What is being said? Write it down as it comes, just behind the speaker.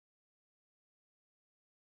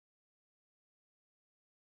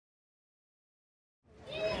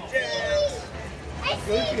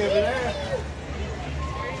Goofy over there.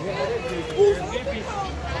 Yeah, Goofy.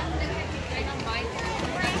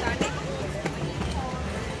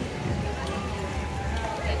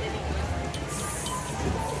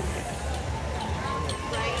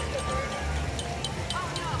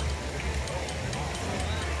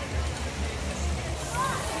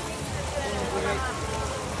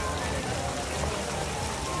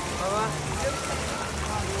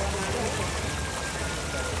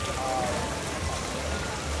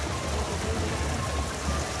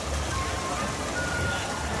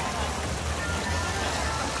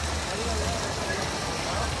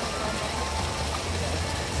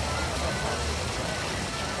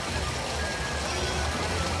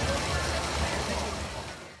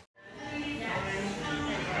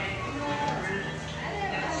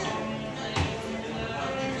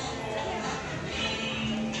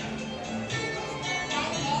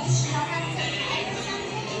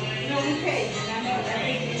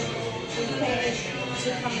 To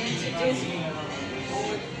come into Disney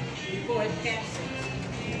before it passes.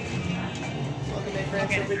 Welcome, my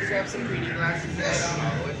friends. So we just grab some 3D glasses and head on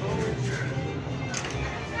all the way forward.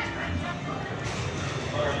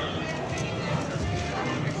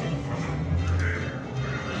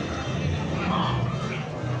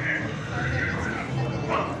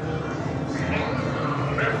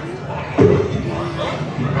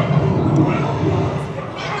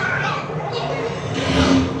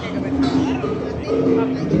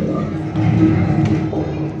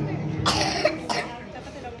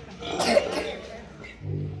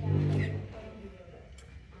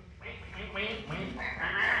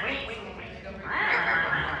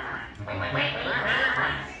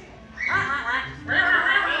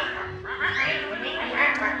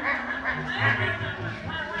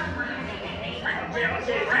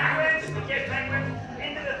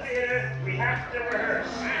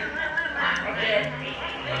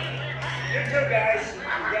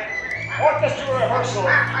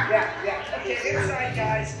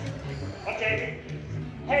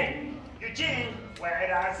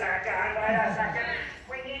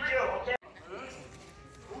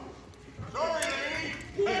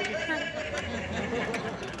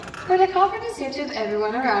 For the confidence of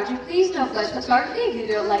everyone around you, please don't flash photography if you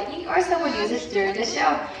do lightning or someone uses during the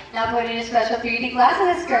show. Now putting a special 3D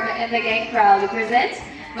glasses, Kermit and the gang proudly presents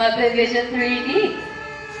Muppet Vision 3D.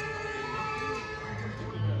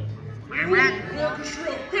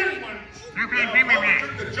 Orchestra Penguins!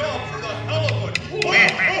 Took the job for the hell of Gonzo?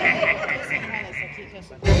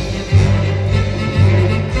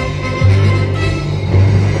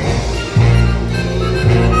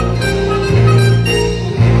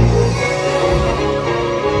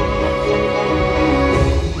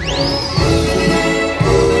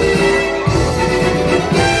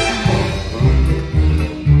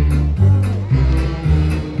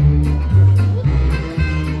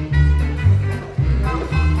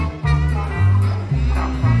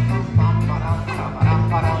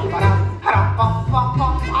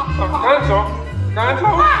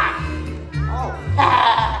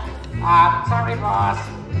 Sorry, boss.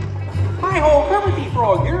 Hi-ho, Kermit the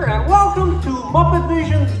Frog here, and welcome to Muppet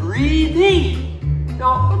Vision 3D.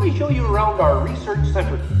 Now, let me show you around our research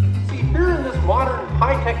center. See, here in this modern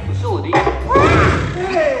high-tech facility...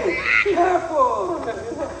 Hey, be careful!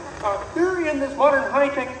 Here in this modern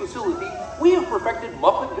high-tech facility, we have perfected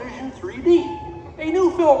Muppet Vision 3D. A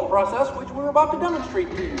new film process which we're about to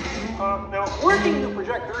demonstrate to you. Now, working the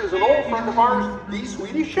projector is an old friend of ours, the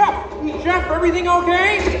Swedish chef. Chef, everything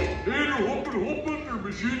okay?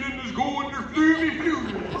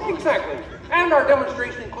 Exactly. And our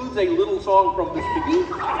demonstration includes a little song from Miss Piggy.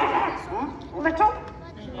 Little?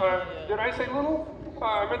 Did I say little?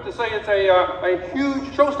 I meant to say it's a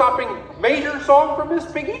huge, show-stopping, major song from Miss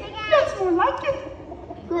Piggy. That's more like it.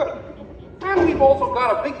 Good. And we've also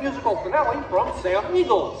got a big musical finale from Sam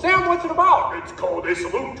Eagle. Sam, what's it about? It's called A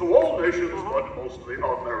Salute to All Nations, but mostly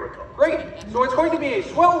America. Great. So it's going to be a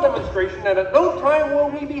swell demonstration, and at no time will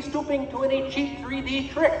we be stooping to any cheap 3D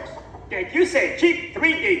tricks. Did you say cheap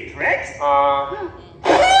 3D tricks?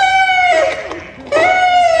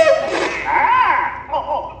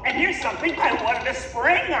 And here's something I wanted to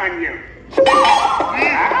spring on you.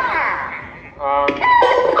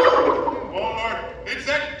 Walmart, it's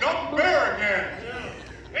that dumb bear again.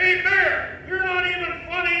 Hey, bear, you're not even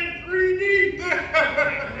funny in 3D.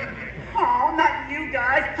 Oh, not you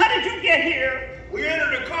guys. How did you get here? We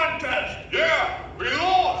entered a contest. Yeah, we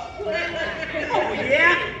lost. Oh,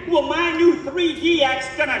 yeah? Well, my new 3D act's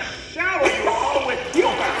gonna shower you all with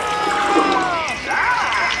humor.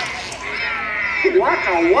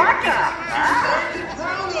 Waka waka.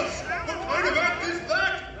 What kind of act is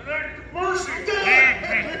that? Mercy.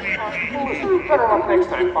 Well, better luck next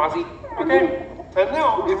time, Fozzie. Okay? And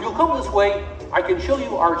now, if you'll come this way, I can show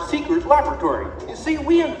you our secret laboratory. You see,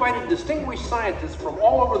 we invited distinguished scientists from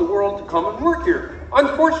all over the world to come and work here.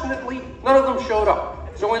 Unfortunately, none of them showed up.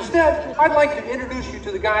 So instead, I'd like to introduce you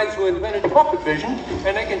to the guys who invented Muppet Vision,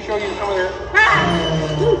 and they can show you some of their...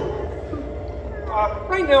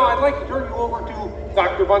 right now, I'd like to turn you over to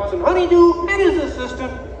Dr. Bunsen Honeydew and his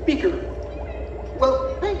assistant, Beaker.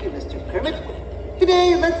 Well, thank you, Mr. Kermit.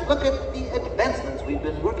 Today, let's look at the advancements we've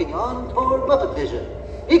been working on for Muppet Vision.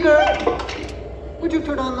 Beaker, would you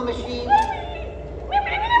turn on the machine?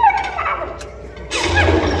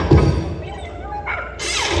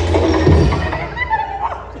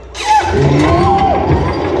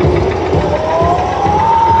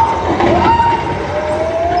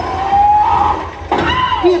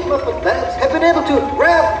 We at Muppet Labs have been able to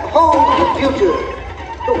grab hold of the future.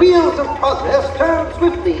 The wheels of progress turn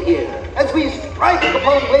swiftly here as we strike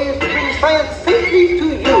upon ways to bring science safely to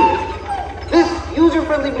you. This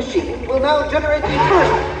user-friendly machine will now generate the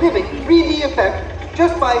first vivid 3D effect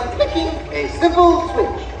just by flicking a simple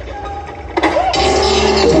switch.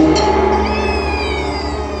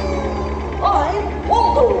 I'm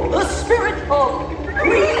Waldo, the spirit of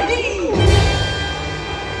 3D.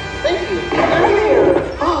 Thank you.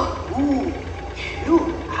 Ooh, cute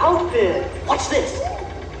outfit. Watch this.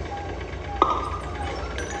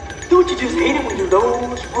 Don't you just hate it when your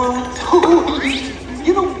nose runs?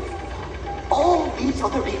 You know, all these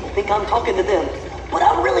other people think I'm talking to them, but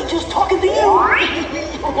I'm really just talking to you.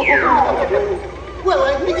 Well,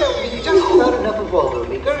 I think that'll be just about enough of Waldo,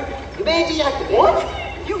 Beaker. You may deactivate. What?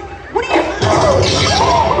 What are you?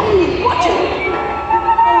 Watch it.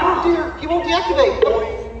 Oh dear, he won't deactivate.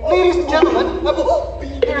 Ladies and gentlemen,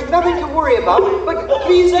 there's nothing to worry about, but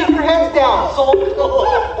please keep your hands down.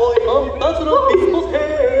 I'm bouncing on people's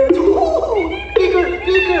heads. Beaker,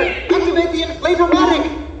 activate the inflatomatic.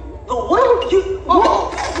 The what? You? Oh.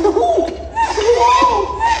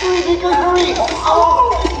 Hurry, Beaker, hurry.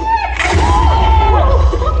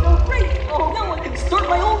 Great. Oh, now I can start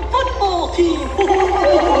my own football team. Beaker,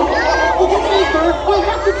 we'll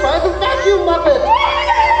have to try the vacuum Muppet.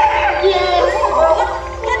 Yes.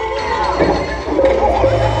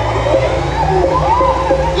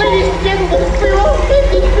 Ladies and gentlemen, we're all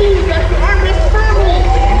taking these as armrest firmly.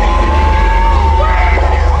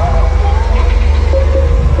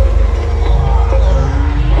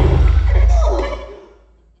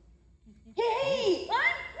 Hey,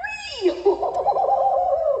 I'm free!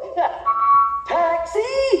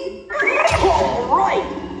 Taxi! All right,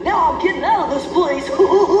 now I'm getting out of this place.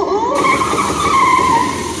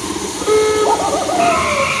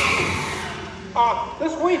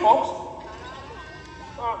 This way, folks.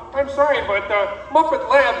 I'm sorry, but Muppet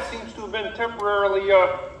Lab seems to have been temporarily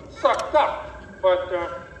sucked up. But,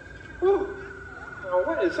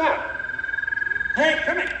 what is that? Hey,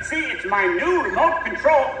 Kermit, see, it's my new remote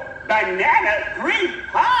control banana green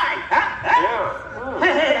pie. Huh?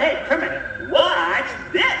 Yeah. Hey, Kermit, watch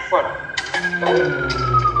this. What?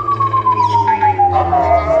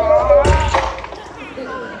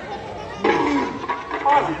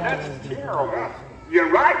 Ozzy, that's terrible. You're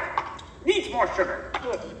right. Needs more sugar.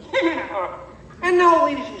 And now,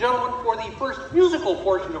 ladies and gentlemen, for the first musical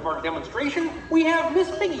portion of our demonstration, we have Miss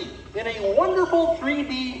Piggy in a wonderful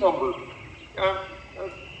 3D number.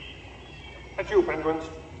 That's you, penguins.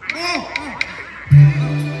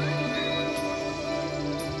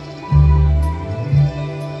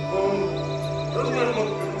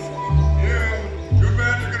 Yeah, too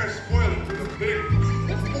bad you're gonna spoil it for the pigs.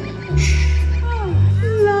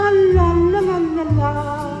 La la la la la la.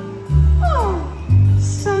 Oh,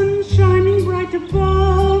 sun shining bright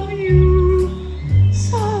above you.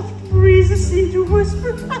 Soft breezes seem to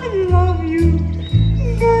whisper, I love you.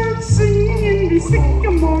 Birds singing in the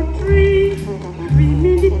sycamore tree. 3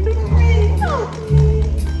 minutes to 3 of me.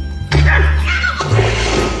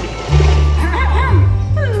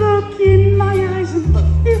 Look in my eyes and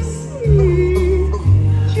kiss me.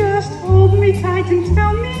 Just hold me tight and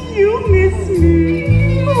tell me you miss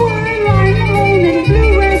me. While I'm alone and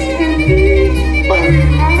blue as can be, but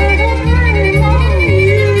I don't dream of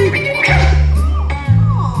you.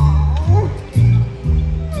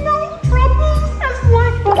 No troubles as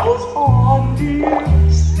life goes on, dear.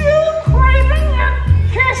 Still craving a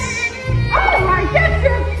kiss. All right, that's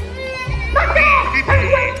it. Knock it off,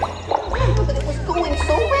 penguin. But it was going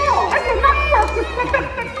so well. I will not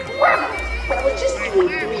work. But I was just doing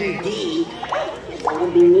 3D. I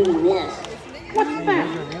won't be needing this. What's that?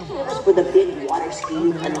 That's for the big water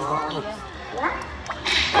skiing finale.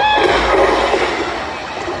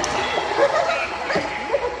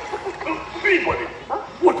 Anybody,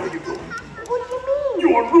 what are you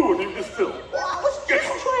on ruining this film. Well, I was just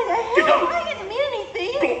trying to Get help. out. I didn't mean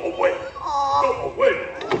anything. Go away. Go away.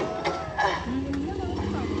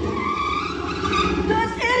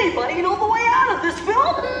 Does anybody know the way out of this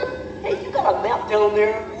film? Hey, you got a map down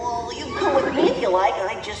there? Well, you can come with me if you like.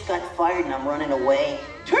 I just got fired and I'm running away.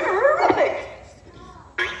 Terrific!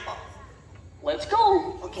 Let's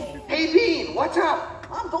go. Okay. Hey, Bean, what's up?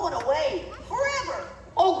 I'm going away. Forever.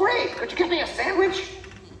 Oh, great. Could you get me a sandwich?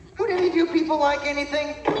 Would any of you people like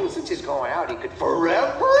anything? I mean, since he's going out, he could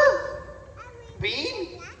forever?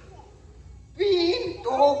 Bean? Bean?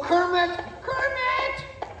 Oh, Kermit! Kermit!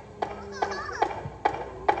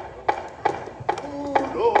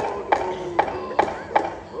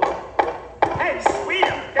 Hey,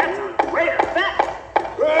 sweetheart, that's a great effect.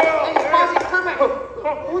 Hey, Fozzie, Kermit!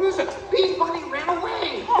 What is it? Bean Bunny ran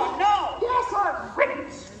away! Oh, no. Yes, our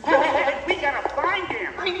friends! Hey, we gotta find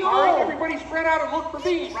him. I know! All right, everybody spread out and look for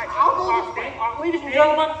Bean. Right. I'll go this way. Ladies and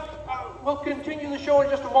gentlemen, we'll continue the show in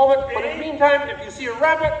just a moment, but in the meantime, if you see a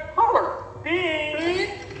rabbit, holler. Bean. Bean?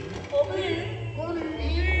 Oh, Bean! Bunny!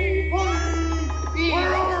 Bunny! Bean!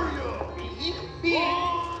 Where are you? Bean? Bean!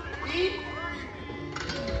 Bean?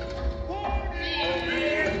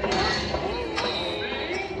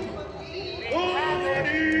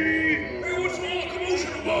 Hey, what's all the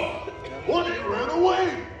commotion about? Bunny ran away.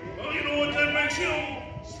 Well, you know what that makes him?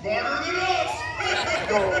 Smarter than us.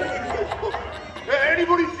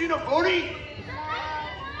 Anybody seen a bunny?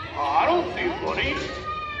 I don't see a bunny.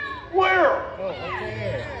 Where?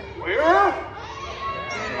 Where?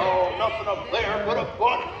 Oh, nothing up there but a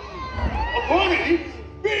bunny. A bunny?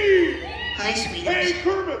 Bean! Hi, sweetheart. Hey,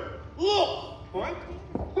 Kermit, look! What?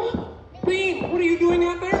 Bean, what are you doing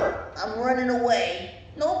out there? I'm running away.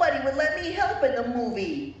 Nobody would let me help in the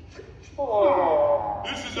movie. Oh.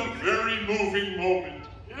 This is a very moving moment.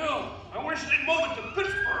 Yeah, I wish they'd move it to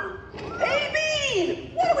Pittsburgh. Hey,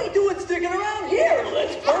 Bean! What are we doing sticking around here?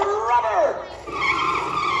 Let's burn rubber!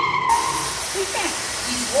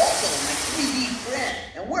 He's also my 3D friend,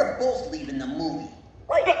 and we're both leaving the movie.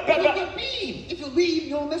 Right. Bean! If you leave,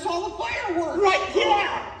 you'll miss all the fireworks! Right,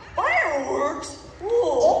 yeah! Fireworks?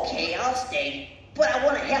 Ooh. Okay, I'll stay, but I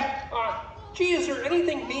want to help. Gee, is there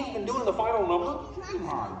anything Bean can do in the final number?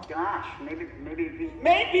 Oh, gosh, maybe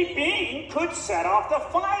Bean could set off the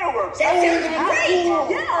fireworks. That sounds great!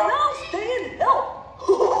 Yeah, and I'll stay and help.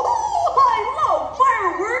 I love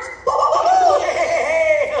fireworks!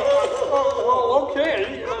 Well,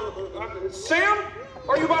 okay. Sam,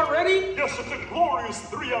 are you about ready? Yes, it's a glorious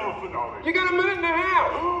 3-hour finale. You got a minute and a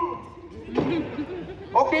half.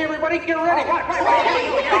 Okay, everybody, get ready.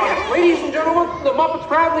 Ladies and gentlemen, the Muppets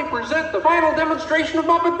proudly present the final demonstration of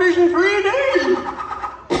Muppet Vision 3D.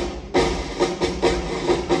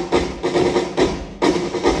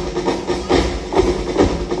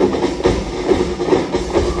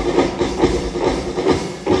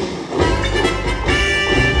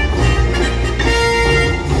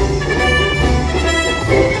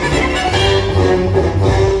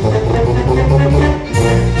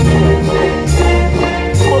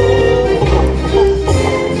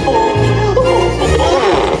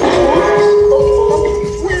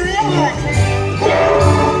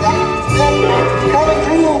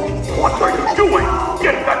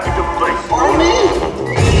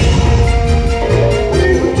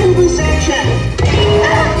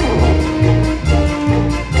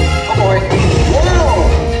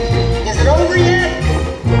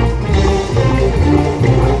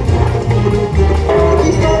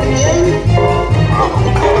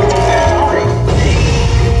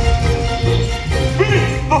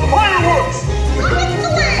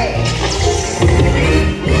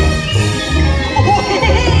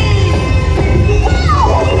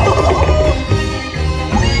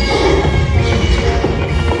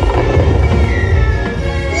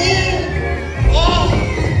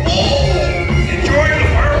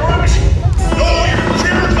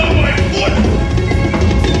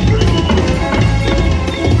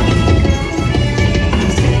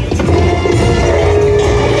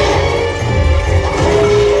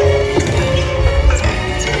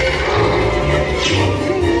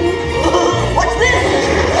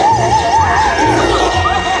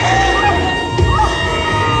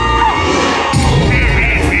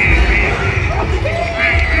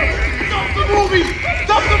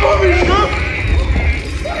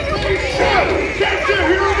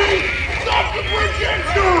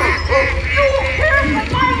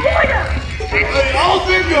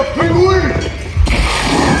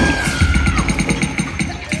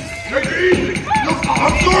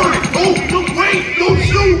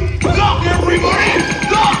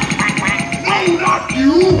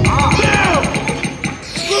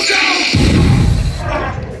 Look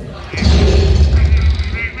out!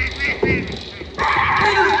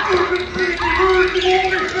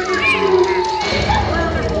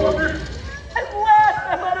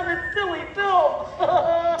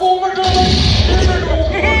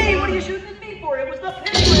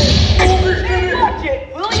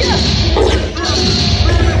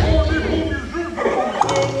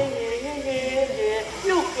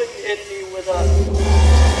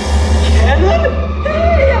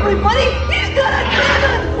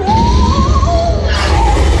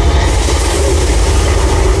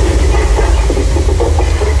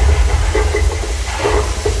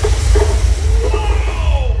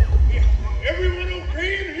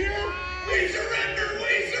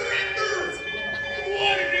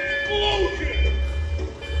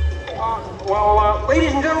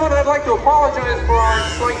 like to apologize for our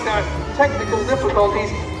slight technical difficulties,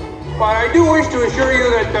 but I do wish to assure you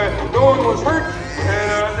that no one was hurt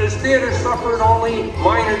and this theater suffered only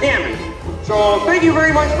minor damage. So thank you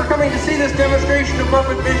very much for coming to see this demonstration of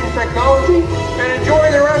Muppet Vision technology, and enjoy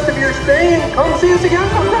the rest of your stay and come see us again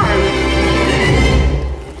sometime.